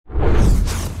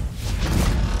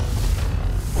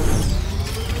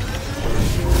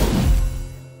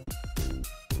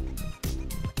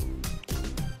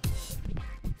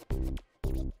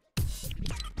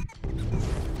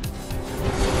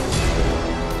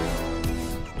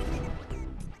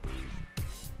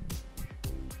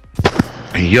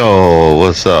Yo,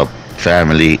 what's up,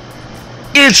 family?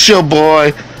 It's your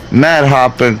boy, Matt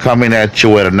Hoppin, coming at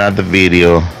you with another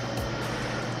video.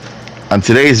 On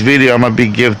today's video, I'm gonna be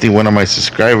gifting one of my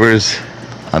subscribers.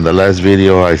 On the last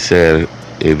video, I said,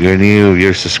 if you're new, if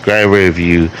you're a subscriber, if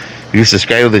you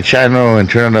subscribe to the channel and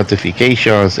turn on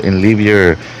notifications and leave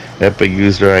your Epic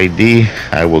user ID,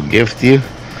 I will gift you.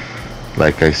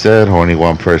 Like I said, only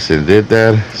one person did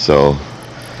that, so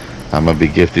I'm gonna be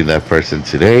gifting that person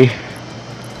today.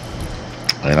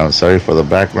 And I'm sorry for the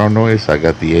background noise. I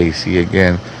got the AC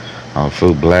again on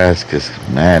full blast because,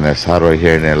 man, it's hot right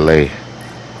here in LA.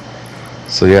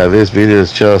 So yeah, this video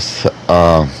is just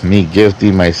me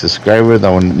gifting my subscriber,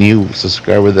 the new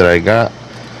subscriber that I got.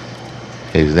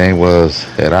 His name was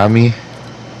Erami.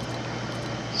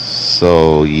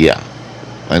 So yeah,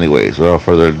 anyways, without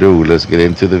further ado, let's get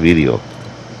into the video.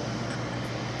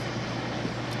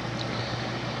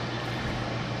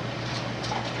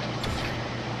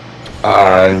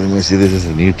 Alright, let me see. This is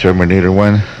a new Terminator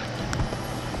one.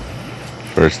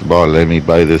 First of all, let me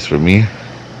buy this for me.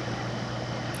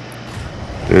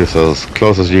 This is as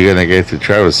close as you're gonna get to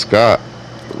Travis Scott.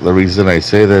 The reason I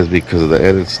say that is because of the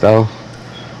edit style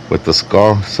with the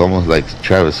skull. It's almost like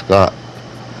Travis Scott.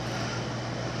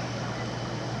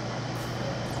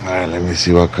 Alright, let me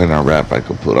see what kind of wrap I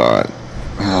could put on.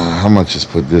 How much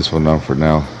just put this one on for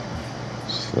now?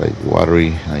 It's like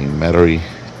watery, like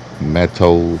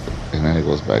metal, and then it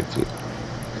goes back to it.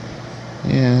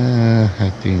 Yeah, I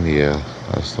think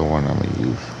that's the one I'm gonna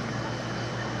use.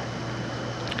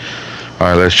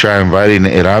 Alright, let's try inviting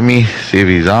Erami, see if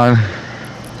he's on,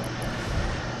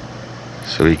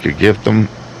 so we could gift him.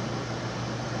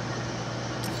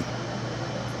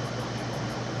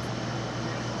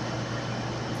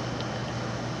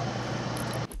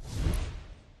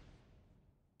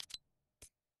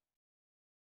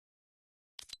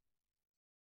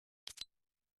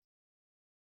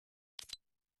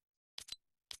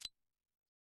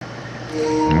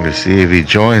 Let's see if he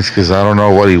joins, because I don't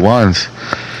know what he wants.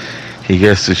 He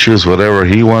gets to choose whatever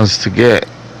he wants to get.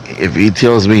 If he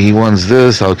tells me he wants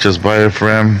this, I'll just buy it for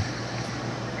him.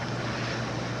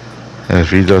 And if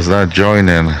he does not join,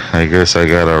 then I guess I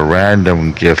gotta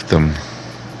random gift him.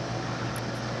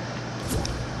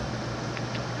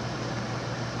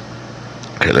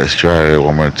 Okay, let's try it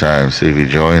one more time, see if he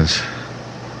joins.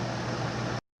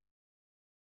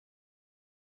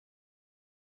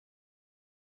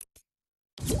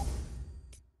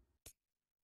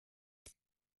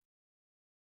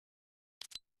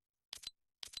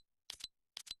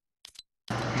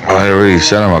 I already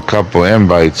sent him a couple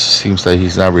invites. Seems like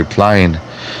he's not replying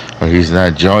or he's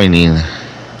not joining.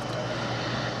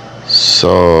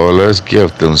 So let's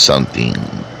gift him something.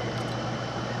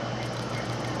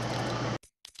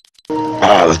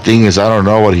 The thing is, I don't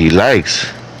know what he likes.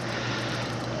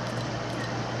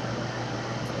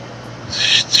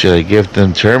 Should I gift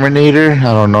him Terminator?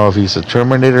 I don't know if he's a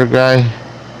Terminator guy.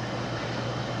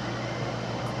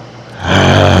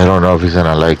 I don't know if he's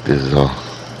gonna like this though.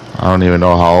 I don't even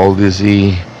know how old is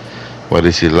he. What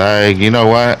is he like? You know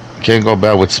what? Can't go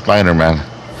bad with Spider-Man.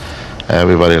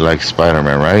 Everybody likes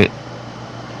Spider-Man, right?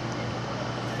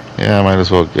 Yeah, I might as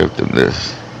well give him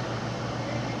this.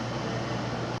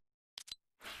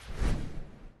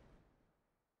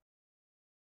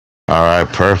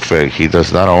 Alright, perfect. He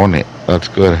does not own it. That's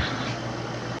good.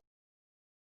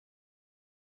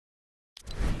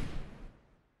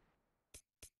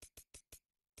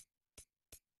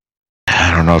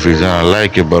 I don't know if he's gonna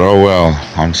like it, but oh well.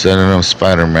 I'm sending him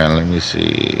Spider-Man. Let me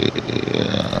see.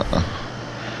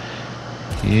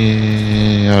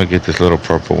 Yeah, I'll get this little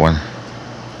purple one.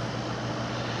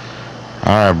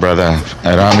 Alright, brother.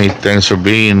 Erami, thanks for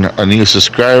being a new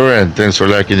subscriber, and thanks for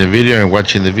liking the video and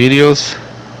watching the videos.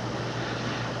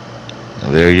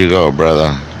 There you go,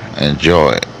 brother.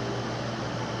 Enjoy.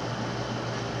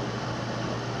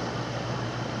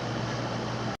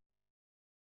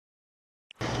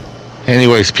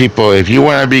 Anyways, people, if you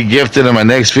want to be gifted in my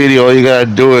next video, all you gotta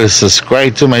do is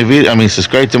subscribe to my video.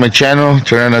 Subscribe to my channel,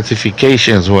 turn on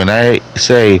notifications. When I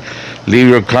say leave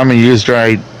your comment, use your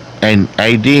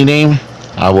ID name,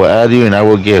 I will add you and I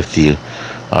will gift you.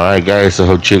 Alright guys, I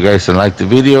hope you guys like the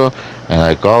video, and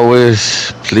like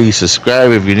always, please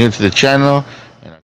subscribe if you're new to the channel.